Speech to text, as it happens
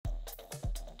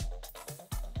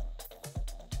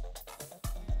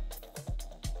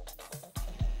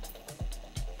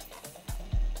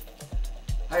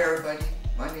Hi everybody,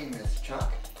 my name is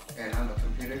Chuck and I'm a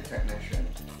computer technician.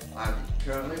 I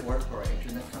currently work for an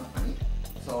internet company,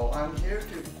 so I'm here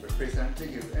to present to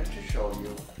you and to show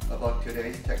you about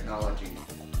today's technology.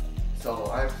 So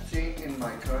I've seen in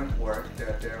my current work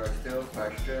that there are still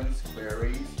questions,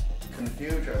 queries,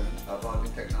 confusion about the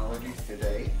technologies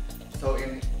today. So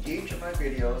in each of my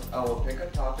videos, I will pick a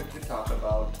topic to talk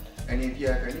about, and if you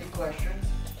have any questions,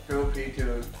 feel free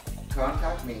to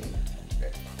contact me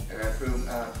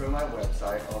through my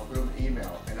website or through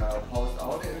email, and I'll post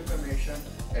all the information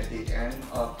at the end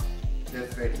of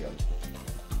this video.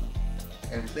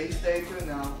 And please stay tuned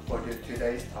now for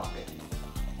today's topic.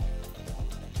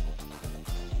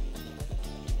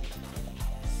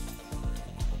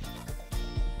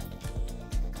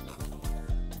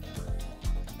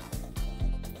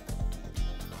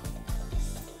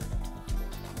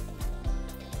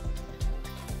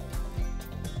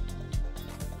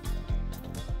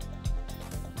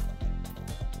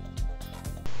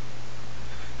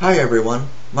 Hi everyone,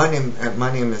 my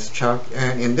name is Chuck,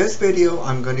 and in this video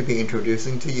I'm going to be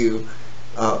introducing to you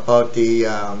about the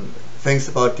things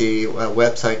about the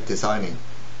website designing.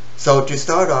 So to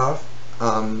start off,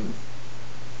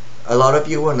 a lot of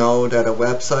you will know that a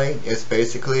website is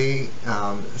basically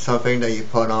something that you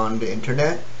put on the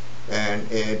internet,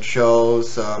 and it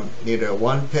shows either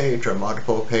one page or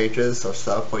multiple pages of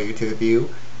stuff for you to view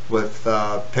with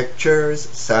pictures,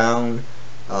 sound,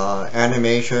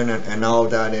 animation and all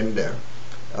that in there,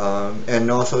 and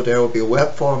also there will be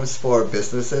web forms for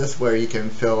businesses where you can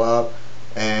fill up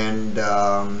and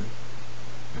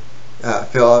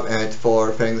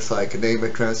for things like name,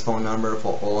 address, phone number,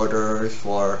 for orders,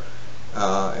 for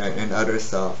and other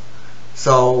stuff.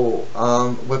 So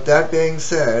with that being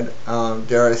said,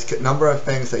 there is a number of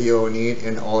things that you will need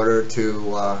in order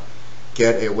to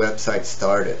get a website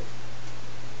started.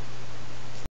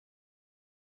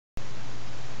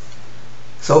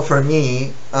 So for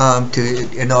me,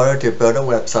 in order to build a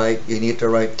website, you need the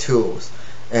right tools.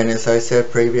 And as I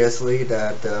said previously,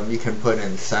 that you can put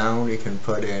in sound, you can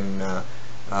put in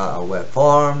web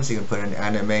forms, you can put in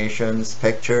animations,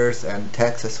 pictures, and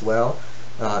text as well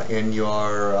in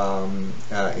your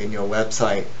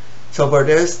website. So for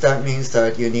this, that means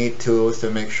that you need tools to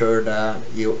make sure that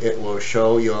it will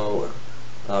show your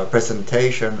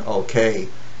presentation okay.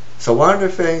 So one of the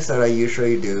things that I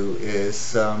usually do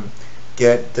is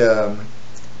get a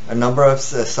number of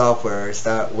softwares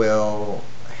that will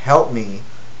help me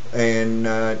in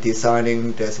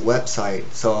designing this website.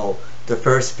 So the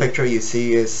first picture you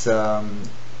see is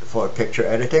for picture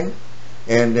editing,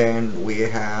 and then we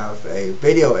have a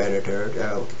video editor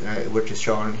which is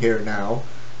shown here now,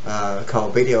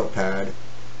 called VideoPad,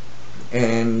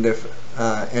 and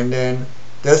then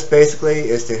this basically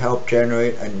is to help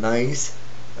generate a nice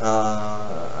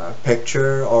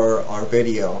picture or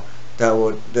video that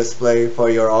will display for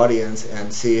your audience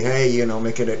and see, hey,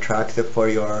 make it attractive for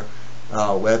your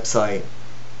website.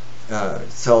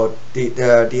 So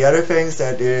the other things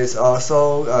that is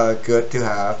also good to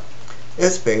have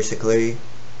is basically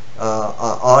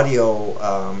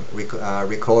audio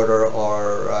recorder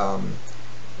or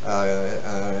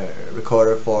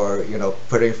recorder for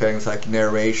putting things like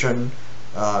narration,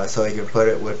 so you can put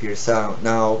it with your sound.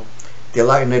 Now,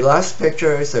 in the last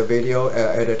picture is a video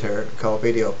editor called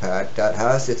VideoPad that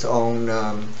has its own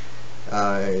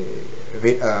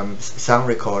sound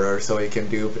recorder, so you can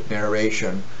do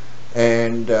narration.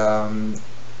 And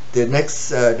the next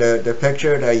the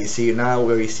picture that you see now,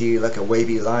 where you see like a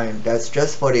wavy line, that's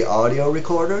just for the audio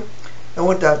recorder. And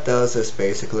what that does is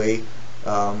basically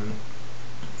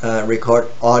record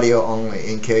audio only,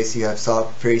 in case you have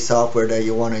free software that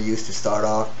you want to use to start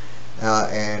off.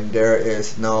 And there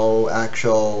is no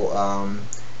actual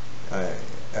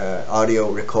audio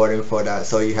recording for that,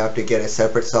 so you have to get a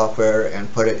separate software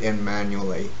and put it in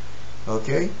manually.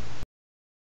 Okay,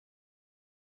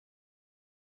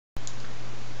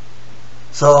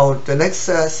 so the next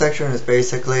section is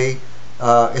basically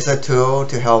is a tool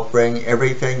to help bring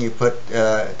everything you put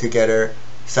together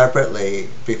separately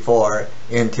before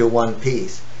into one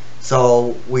piece.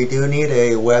 So we do need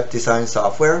a web design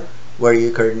software where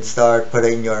you can start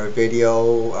putting your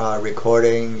video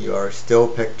recording, your still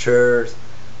pictures,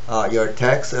 your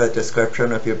text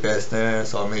description of your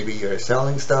business, or maybe you're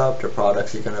selling stuff, the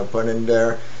products you're going to put in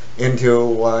there,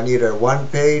 into either one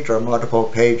page or multiple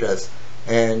pages,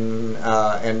 and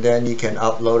then you can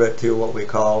upload it to what we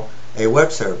call a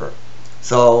web server.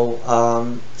 So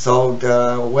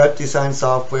the web design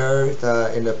software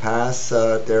in the past,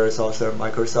 there is also a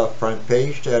Microsoft front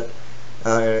page that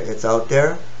it's out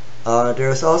there.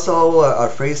 There's also a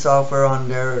free software on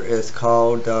there. It's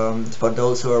called, for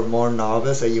those who are more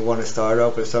novice and you want to start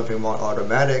off with something more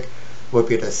automatic, would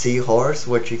be the Seahorse,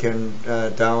 which you can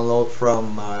download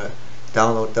from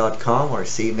download.com or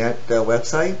CNET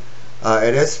website.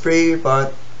 It is free,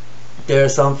 but there are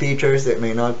some features that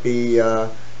may not be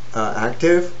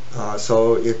active.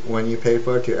 So when you pay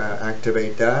for it to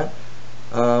activate that,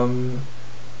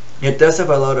 it does have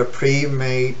a lot of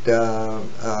pre-made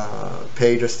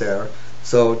pages there.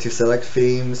 So to select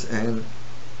themes and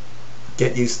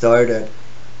get you started.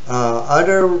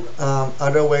 Other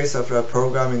ways of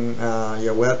programming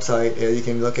your website is you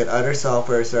can look at other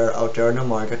softwares that are out there in the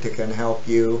market that can help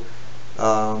you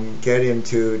get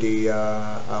into the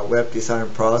web design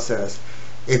process.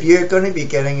 If you're going to be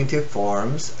getting into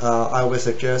forms, I would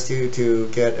suggest you to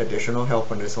get additional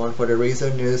help on this one. For the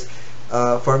reason is,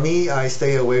 for me, I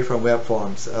stay away from web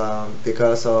forms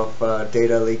because of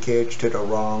data leakage to the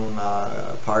wrong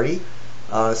party.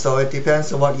 So it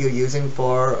depends on what you're using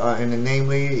for, and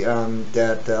namely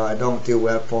that I don't do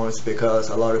web forms because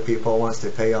a lot of people wants to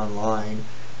pay online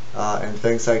and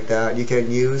things like that. You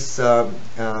can use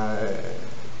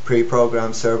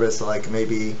pre-programmed service like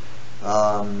maybe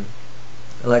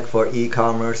like for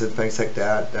e-commerce and things like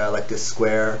that, like the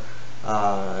Square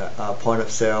point of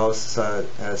sales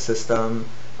system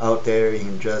out there. You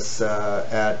can just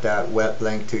add that web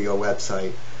link to your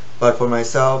website. But for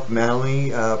myself,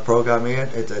 manually programming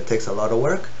it takes a lot of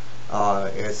work.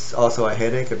 It's also a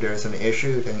headache. If there's an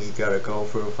issue, then you gotta go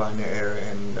through, find the error,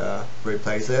 and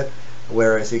replace it.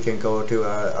 Whereas you can go to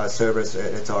a service,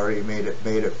 it's already made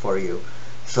it for you.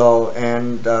 So,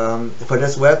 and for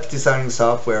this web designing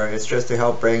software, it's just to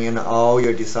help bring in all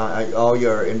your design, all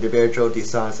your individual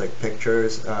designs like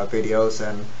pictures, videos,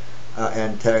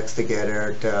 and text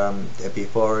together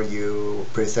before you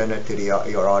present it to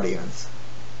your audience.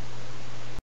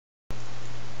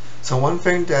 So one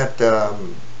thing that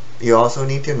you also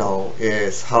need to know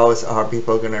is are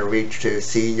people going to reach to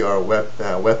see your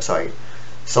website.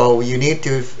 So you need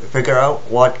to figure out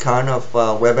what kind of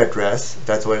web address,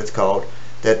 that's what it's called,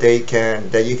 that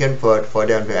you can put for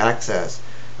them to access.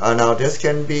 Now this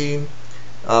can be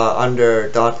under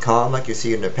 .com, like you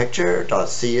see in the picture,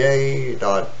 .ca,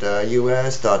 .us,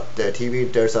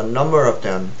 .tv. There's a number of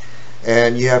them,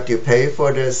 and you have to pay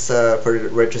for this for the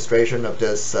registration of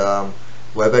this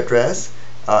web address.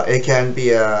 It can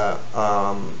be a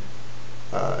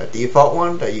default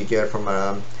one that you get from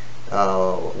a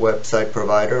website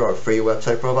provider or free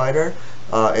website provider.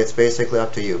 It's basically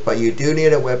up to you, but you do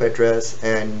need a web address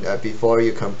and before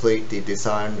you complete the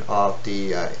design of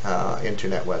the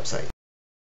internet website.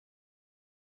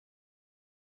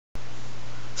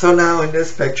 So now in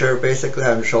this picture, basically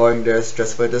I'm showing this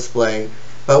just for display,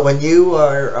 but when you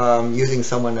are using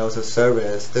someone else's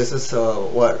service, this is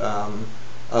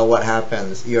what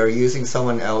happens. You're using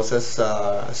someone else's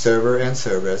server and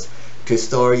service to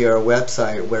store your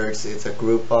website, where it's a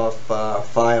group of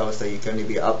files that you're going to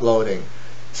be uploading.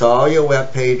 So all your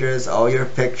web pages, all your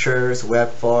pictures,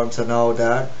 web forms, and all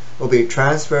that will be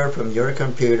transferred from your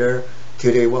computer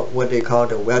to what they call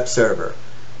the web server.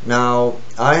 Now,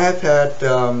 I have had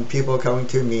people coming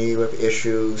to me with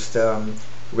issues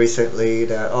recently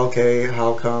that, okay,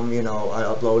 how come, I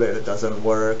uploaded it doesn't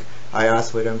work? I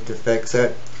asked for them to fix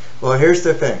it. Well, here's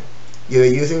the thing. You're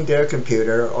using their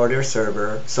computer or their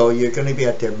server, so you're going to be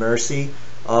at their mercy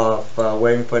of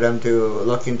waiting for them to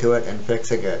look into it and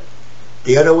fixing it.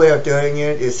 The other way of doing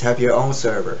it is have your own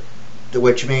server,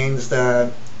 which means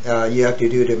that you have to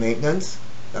do the maintenance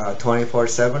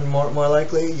 24/7 more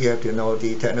likely. You have to know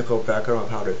the technical background of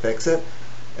how to fix it.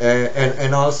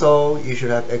 And also you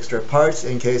should have extra parts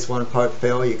in case one part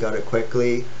fails. You got to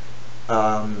quickly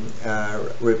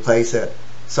replace it.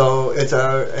 So it's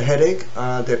a headache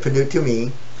that put it to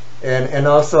me, and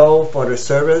also for the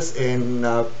service in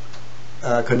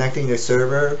connecting the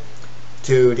server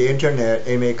to the internet,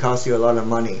 it may cost you a lot of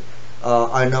money.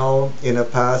 I know in the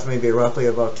past, maybe roughly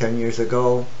about 10 years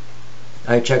ago,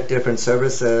 I checked different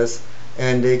services,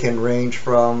 and they can range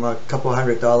from a couple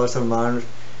 $100 a month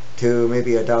to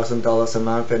maybe $1,000 a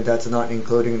month, and that's not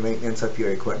including maintenance of your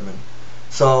equipment.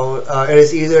 So it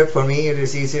is easier for me. It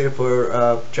is easier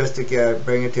for just to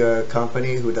bring it to a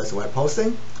company who does web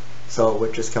hosting. So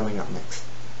which is coming up next.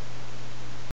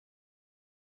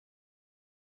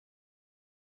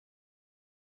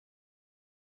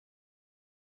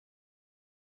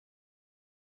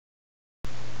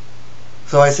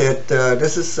 So I said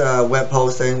this is web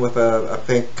hosting with a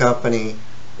big company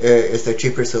is the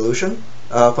cheaper solution.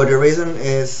 For the reason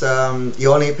is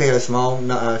you only pay a small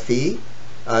fee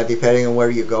depending on where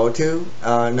you go to.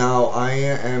 Now I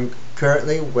am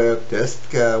currently with this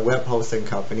web hosting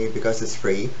company because it's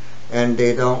free and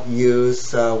they don't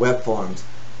use web forms.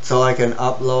 So I can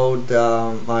upload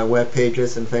my web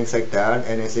pages and things like that,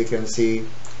 and as you can see,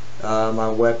 my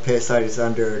web page site is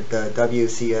under the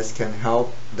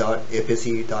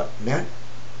wcscanhelp.epc.net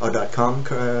or .com,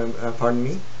 pardon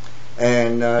me.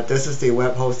 And this is the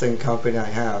web hosting company I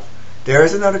have. There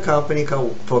is another company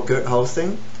called For Good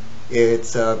Hosting.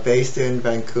 It's based in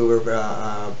Vancouver,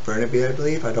 Burnaby, I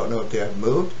believe. I don't know if they have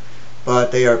moved,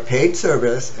 but they are paid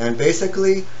service, and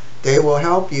basically they will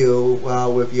help you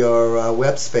with your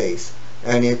web space.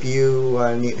 And if you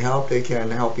need help, they can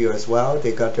help you as well.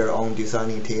 They got their own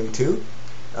designing team too.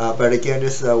 But again,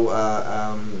 this is a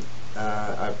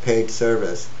paid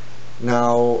service.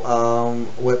 Now,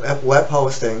 with web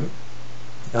hosting,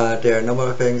 there are a number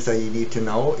of things that you need to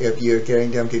know. If you're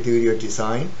getting them to do your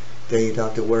design, then you don't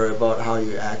have to worry about how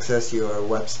you access your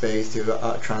web space to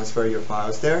transfer your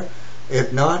files there.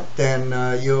 If not, then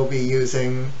you'll be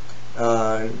using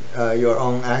your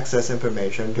own access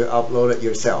information to upload it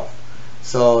yourself.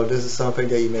 So this is something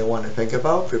that you may want to think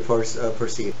about before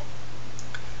proceed.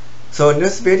 So in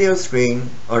this video screen,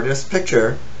 or this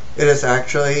picture, it is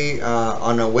actually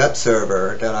on a web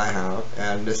server that I have,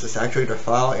 and this is actually the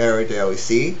file area that we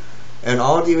see, and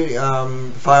all the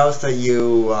files that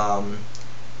you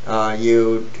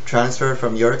transfer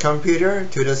from your computer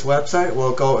to this website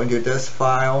will go into this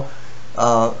file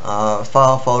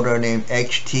folder named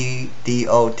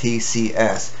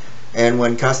htdocs. And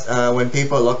when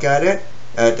people look at it,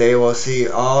 they will see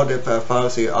all the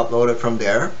files you uploaded from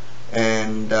there,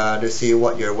 and to see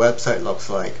what your website looks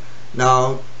like.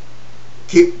 Now,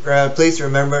 please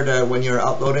remember that when you're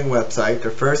uploading website, the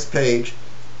first page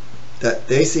that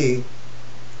they see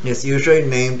is usually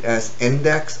named as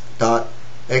index.htm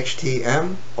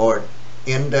or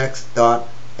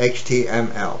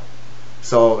index.html.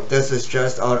 So this is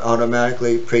just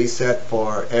automatically preset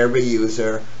for every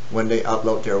user when they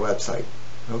upload their website.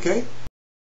 Okay?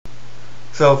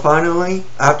 So finally,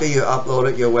 after you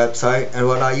uploaded your website, and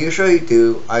what I usually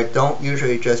do, I don't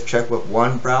usually just check with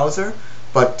one browser,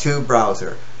 but two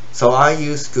browsers. So I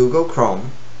use Google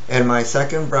Chrome, and my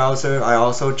second browser I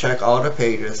also check all the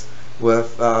pages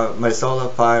with Mozilla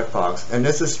Firefox. And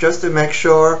this is just to make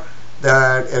sure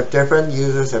that if different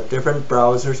users have different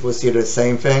browsers will see the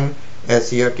same thing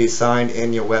as you have designed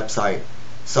in your website.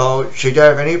 So should you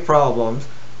have any problems,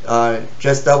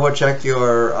 just double check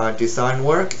your design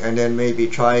work, and then maybe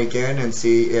try again and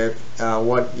see if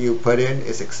what you put in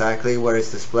is exactly what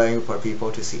it's displaying for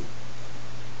people to see.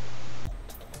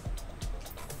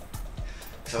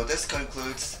 So this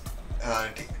concludes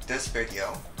this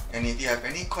video, and if you have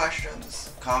any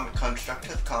questions,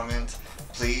 constructive comments,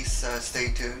 please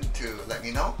stay tuned to let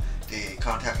me know. The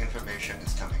contact information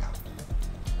is coming up.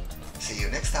 See you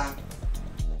next time.